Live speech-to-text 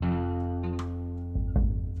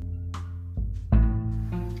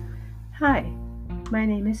Hi, my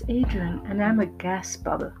name is Adrian and I'm a gas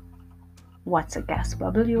bubble. What's a gas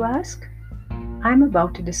bubble, you ask? I'm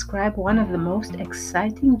about to describe one of the most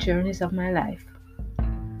exciting journeys of my life.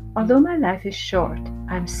 Although my life is short,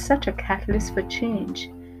 I'm such a catalyst for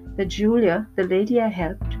change that Julia, the lady I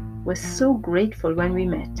helped, was so grateful when we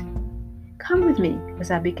met. Come with me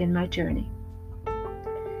as I begin my journey.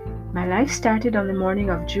 My life started on the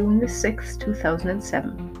morning of June the 6th,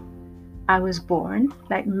 2007. I was born,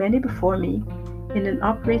 like many before me, in an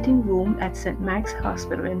operating room at St. Mike's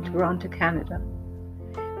Hospital in Toronto, Canada.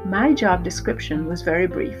 My job description was very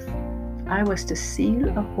brief. I was to seal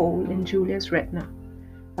a hole in Julia's retina,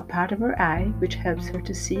 a part of her eye which helps her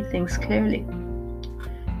to see things clearly.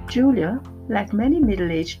 Julia, like many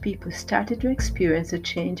middle-aged people, started to experience a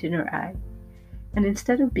change in her eye, and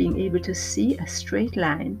instead of being able to see a straight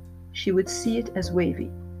line, she would see it as wavy.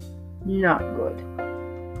 Not good.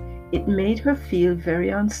 It made her feel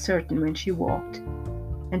very uncertain when she walked,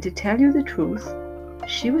 and to tell you the truth,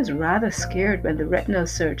 she was rather scared when the retinal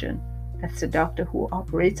surgeon, that's the doctor who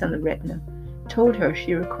operates on the retina, told her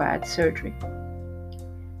she required surgery.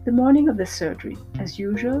 The morning of the surgery, as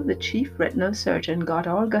usual, the chief retinal surgeon got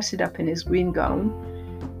all gussied up in his green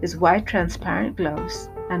gown, his white transparent gloves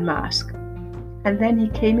and mask, and then he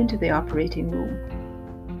came into the operating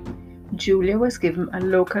room. Julia was given a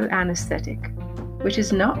local anesthetic, which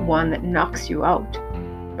is not one that knocks you out,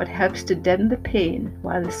 but helps to deaden the pain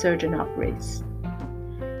while the surgeon operates.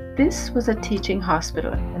 This was a teaching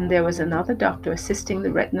hospital, and there was another doctor assisting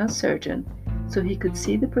the retinal surgeon so he could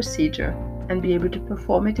see the procedure and be able to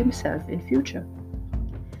perform it himself in future.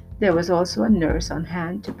 There was also a nurse on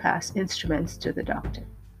hand to pass instruments to the doctor.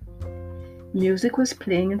 Music was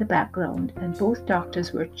playing in the background, and both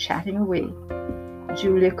doctors were chatting away.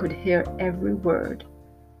 Julia could hear every word,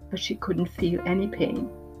 but she couldn't feel any pain.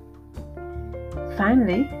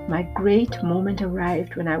 Finally, my great moment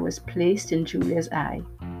arrived when I was placed in Julia's eye.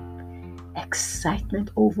 Excitement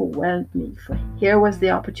overwhelmed me, for here was the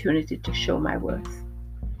opportunity to show my worth.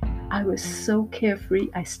 I was so carefree,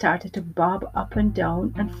 I started to bob up and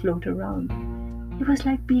down and float around. It was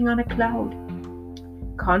like being on a cloud.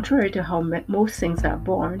 Contrary to how most things are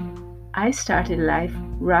born, I started life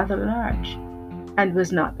rather large and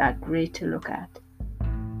was not that great to look at.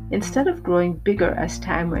 Instead of growing bigger as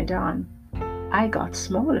time went on, I got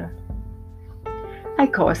smaller. I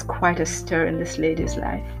caused quite a stir in this lady's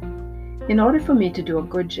life. In order for me to do a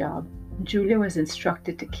good job, Julia was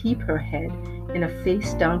instructed to keep her head in a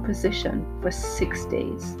face-down position for 6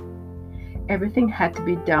 days. Everything had to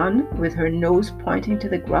be done with her nose pointing to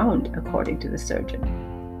the ground, according to the surgeon.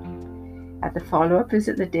 At the follow-up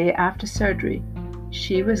visit the day after surgery,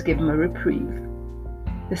 she was given a reprieve.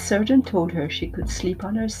 The surgeon told her she could sleep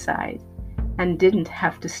on her side and didn't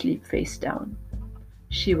have to sleep face down.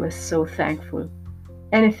 She was so thankful.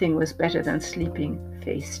 Anything was better than sleeping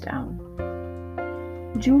face down.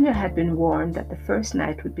 Julia had been warned that the first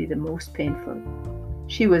night would be the most painful.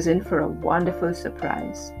 She was in for a wonderful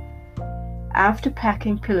surprise. After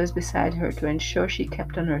packing pillows beside her to ensure she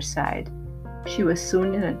kept on her side, she was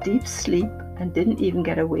soon in a deep sleep and didn't even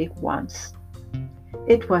get awake once.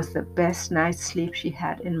 It was the best night's sleep she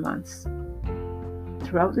had in months.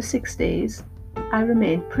 Throughout the 6 days, I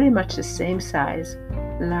remained pretty much the same size,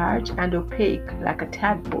 large and opaque like a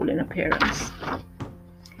tadpole in appearance.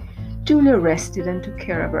 Julia rested and took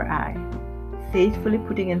care of her eye, faithfully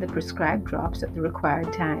putting in the prescribed drops at the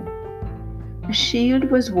required time. A shield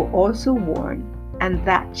was also worn, and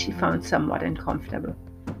that she found somewhat uncomfortable,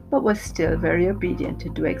 but was still very obedient to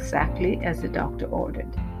do exactly as the doctor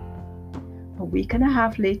ordered. A week and a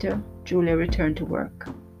half later, Julia returned to work.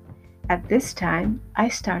 At this time, I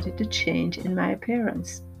started to change in my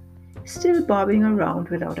appearance, still bobbing around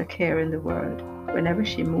without a care in the world whenever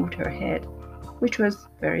she moved her head, which was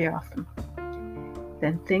very often.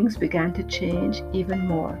 Then things began to change even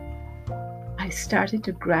more. I started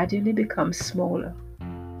to gradually become smaller.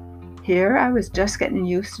 Here I was just getting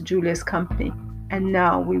used to Julia's company, and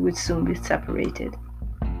now we would soon be separated.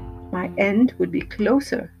 My end would be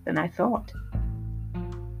closer than I thought.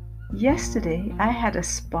 Yesterday, I had a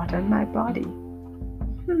spot on my body.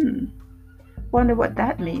 Wonder what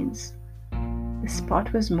that means. The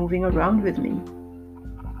spot was moving around with me.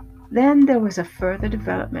 Then there was a further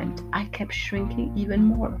development. I kept shrinking even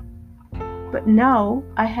more. But now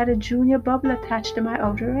I had a junior bubble attached to my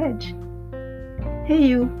outer edge. Hey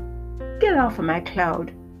you, get off of my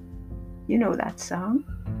cloud. You know that song.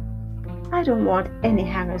 I don't want any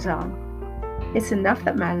hangers on. It's enough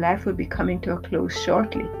that my life will be coming to a close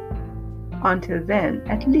shortly. Until then,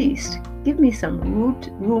 at least, give me some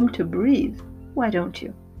room to breathe. Why don't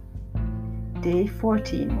you? Day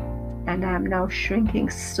 14. and I am now shrinking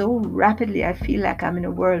so rapidly I feel like I'm in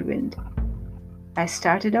a whirlwind. I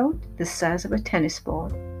started out the size of a tennis ball,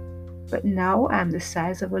 but now I'm the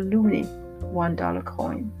size of a loony $1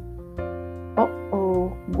 coin.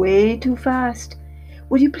 Uh-oh, way too fast.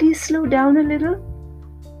 Would you please slow down a little?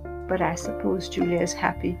 But I suppose Julia is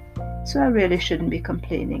happy, so I really shouldn't be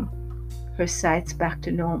complaining. Her sight's back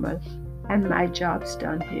to normal, and my job's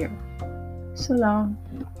done here. So long.